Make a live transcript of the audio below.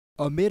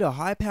Amid a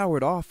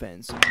high-powered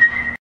offense,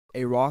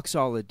 a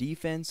rock-solid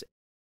defense,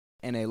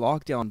 and a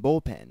lockdown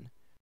bullpen,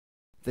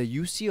 the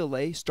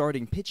UCLA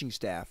starting pitching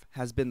staff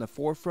has been the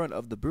forefront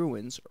of the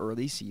Bruins'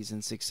 early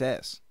season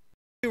success.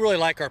 We really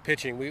like our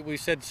pitching. We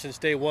said since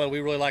day one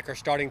we really like our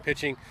starting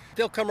pitching.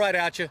 They'll come right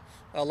at you.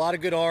 A lot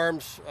of good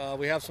arms.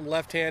 We have some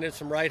left-handed,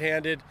 some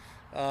right-handed,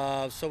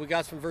 so we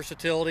got some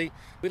versatility.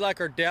 We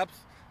like our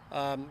depth.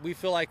 We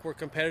feel like we're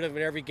competitive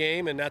in every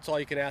game, and that's all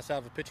you can ask out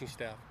of a pitching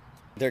staff.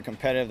 They're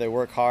competitive, they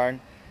work hard,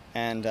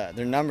 and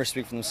their numbers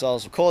speak for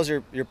themselves. Cole's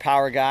your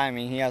power guy. I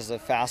mean, he has a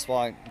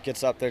fastball,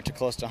 gets up there to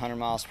close to 100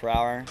 miles per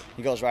hour.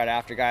 He goes right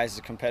after guys. He's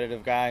a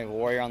competitive guy, a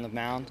warrior on the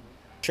mound.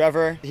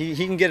 Trevor, he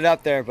can get it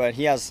up there, but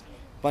he has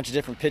a bunch of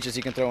different pitches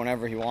he can throw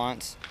whenever he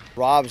wants.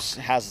 Rob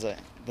has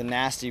the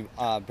nasty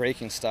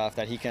breaking stuff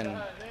that he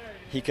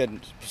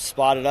could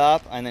spot it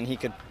up, and then he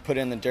could put it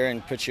in the dirt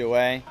and put you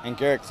away. And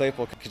Garrett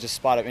Claypool could just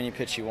spot up any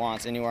pitch he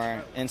wants,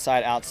 anywhere,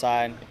 inside,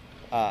 outside,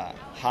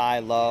 high,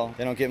 low.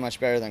 They don't get much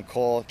better than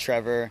Cole,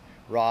 Trevor,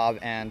 Rob,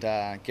 and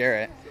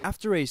Garrett.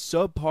 After a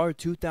subpar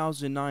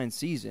 2009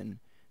 season,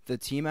 the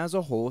team as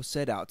a whole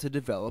set out to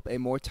develop a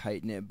more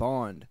tight-knit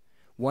bond,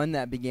 one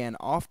that began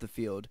off the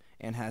field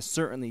and has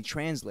certainly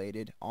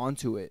translated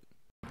onto it.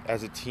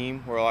 As a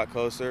team, we're a lot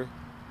closer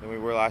than we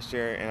were last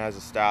year, and as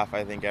a staff,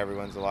 I think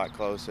everyone's a lot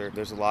closer.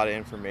 There's a lot of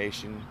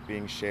information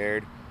being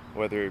shared,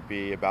 whether it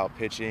be about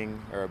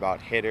pitching or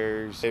about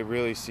hitters. It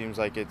really seems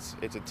like it's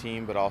a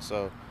team, but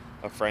also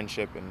a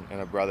friendship and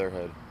a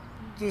brotherhood.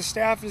 The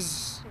staff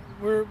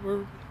we're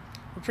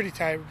pretty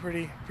tight.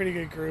 We're pretty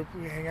good group.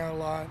 We hang out a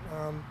lot.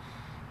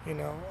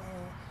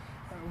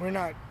 We're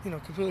not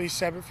completely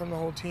separate from the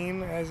whole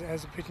team as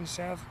a pitching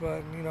staff,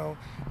 but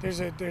there's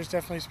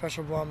definitely a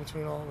special bond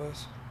between all of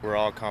us. We're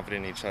all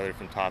confident in each other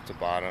from top to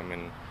bottom,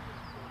 and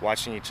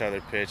watching each other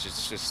pitch,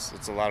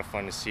 it's a lot of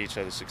fun to see each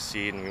other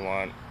succeed, and we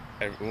want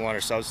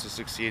ourselves to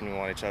succeed, and we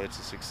want each other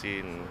to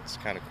succeed, and it's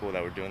kind of cool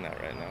that we're doing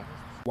that right now.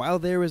 While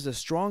there is a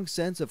strong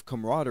sense of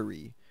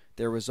camaraderie,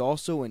 there is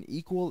also an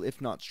equal,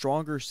 if not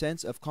stronger,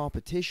 sense of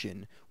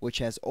competition, which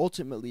has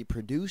ultimately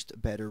produced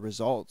better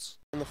results.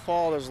 In the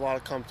fall, there's a lot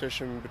of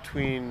competition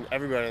between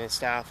everybody on the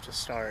staff to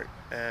start,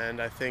 and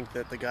I think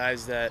that the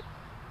guys that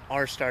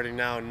are starting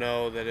now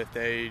know that if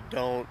they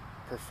don't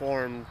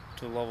perform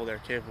to the level they're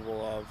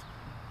capable of,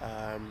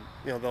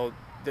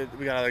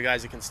 we got other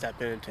guys that can step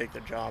in and take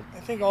their job. I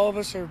think all of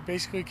us are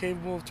basically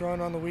capable of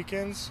throwing on the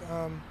weekends.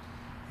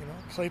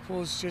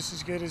 Claypool is just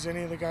as good as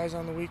any of the guys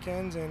on the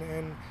weekends,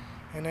 and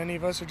any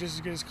of us are just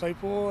as good as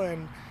Claypool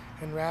and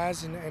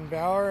Raz and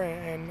Bauer,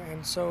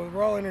 and so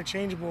we're all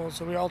interchangeable,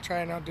 so we all try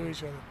and outdo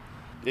each other.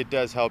 It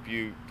does help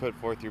you put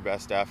forth your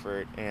best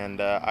effort,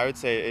 and I would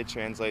say it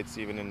translates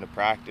even into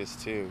practice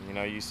too.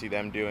 You see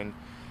them doing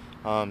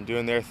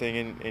their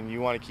thing, and you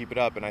want to keep it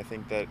up, and I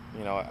think that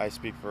I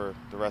speak for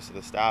the rest of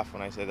the staff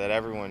when I say that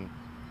everyone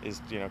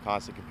is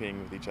constantly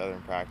competing with each other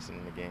and practicing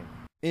in the game.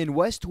 In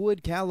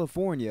Westwood,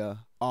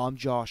 California, I'm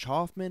Josh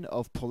Hoffman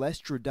of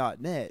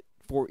Palestra.net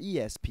for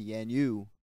ESPNU.